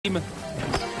When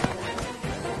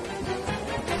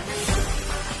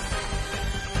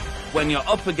you're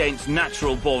up against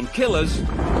natural-born killers,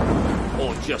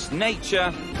 or just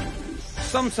nature,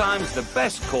 sometimes the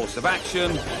best course of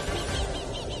action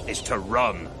is to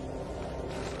run.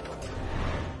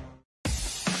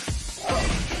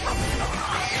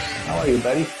 How are you,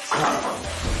 buddy?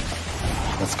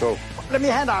 Let's go. Let me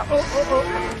hand out.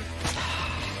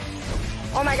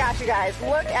 Oh my gosh, you guys,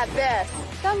 look at this.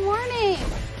 Good morning.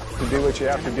 You do what you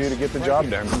have to do to get the job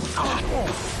done.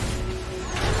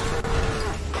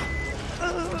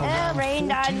 It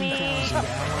rained on me.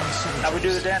 Now we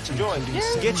do the dance of joy.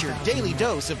 Get your daily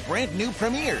dose of brand new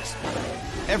premieres.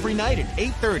 Every night at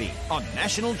 8:30 on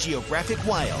National Geographic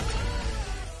Wild.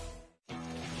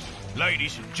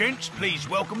 Ladies and gents, please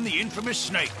welcome the infamous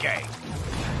Snake Gang.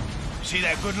 See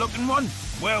that good-looking one?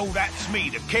 Well, that's me,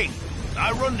 the king.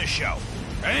 I run the show.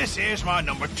 And this here's my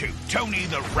number 2, Tony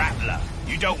the Rattler.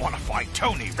 You don't want to fight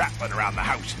Tony rattling around the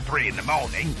house at 3 in the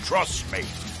morning, trust me.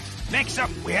 Next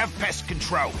up, we have Pest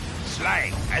Control.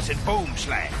 Slang, as in boom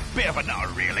slang. Bit of a nutter,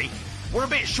 really. We're a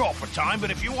bit short for time,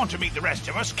 but if you want to meet the rest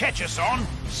of us, catch us on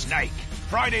Snake.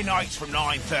 Friday nights from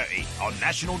 9:30 on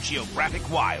National Geographic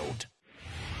Wild.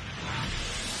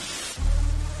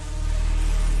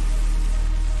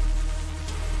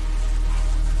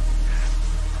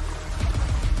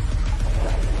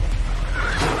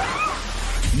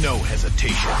 No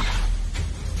hesitation.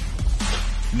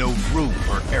 No room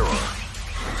for error.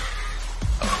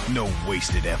 No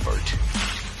wasted effort.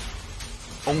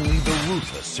 Only the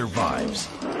ruthless survives.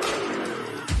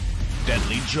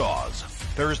 Deadly Jaws,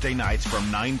 Thursday nights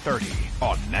from 9:30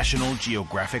 on National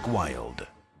Geographic Wild.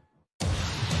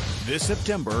 This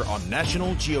September on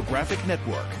National Geographic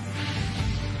Network.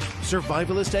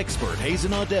 Survivalist expert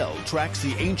Hazen Odell tracks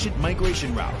the ancient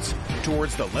migration routes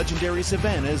towards the legendary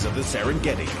savannas of the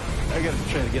Serengeti. I gotta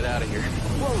try to get out of here.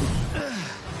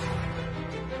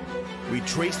 We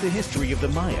trace the history of the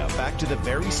Maya back to the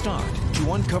very start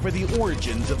to uncover the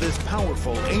origins of this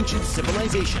powerful ancient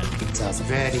civilization. It was a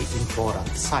very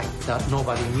important site that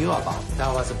nobody knew about.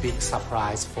 That was a big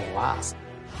surprise for us.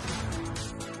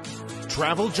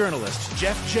 Travel journalist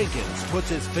Jeff Jenkins puts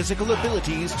his physical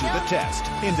abilities to the test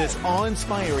in this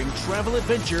awe-inspiring travel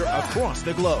adventure across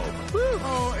the globe.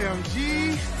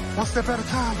 OMG. One step at a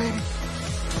time, baby.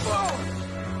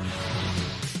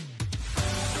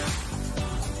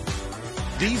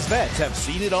 These vets have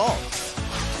seen it all.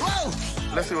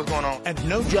 Let's see what's going on. And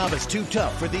no job is too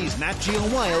tough for these Nat Geo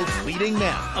Wild leading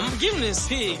men. I'm giving this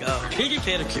pig a piggy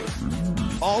pedicure.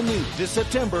 All new this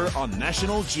September on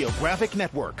National Geographic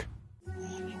Network.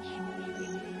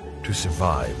 To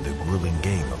survive the grueling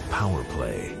game of power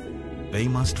play, they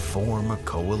must form a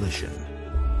coalition.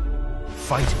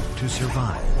 Fighting to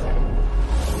survive,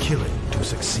 killing to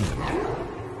succeed.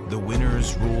 The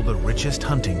winners rule the richest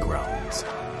hunting grounds,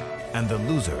 and the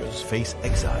losers face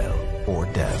exile or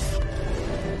death.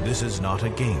 This is not a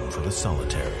game for the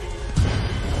solitary.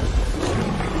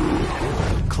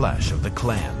 Clash of the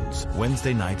Clans,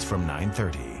 Wednesday nights from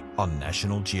 9:30 on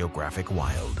National Geographic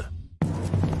Wild.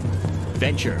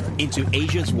 Venture into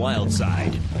Asia's wild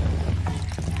side.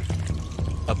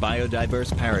 A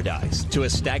biodiverse paradise to a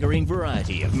staggering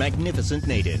variety of magnificent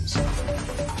natives.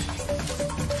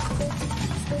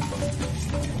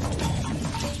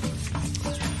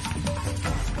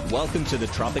 Welcome to the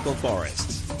tropical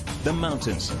forests, the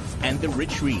mountains, and the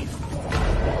rich reef.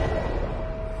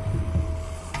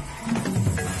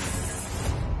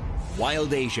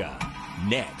 Wild Asia,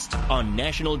 next on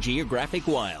National Geographic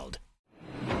Wild.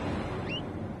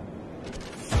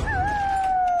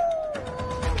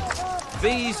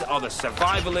 These are the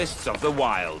survivalists of the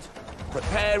wild,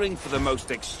 preparing for the most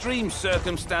extreme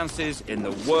circumstances in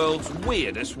the world's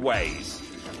weirdest ways.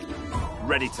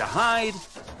 Ready to hide,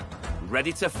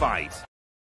 ready to fight.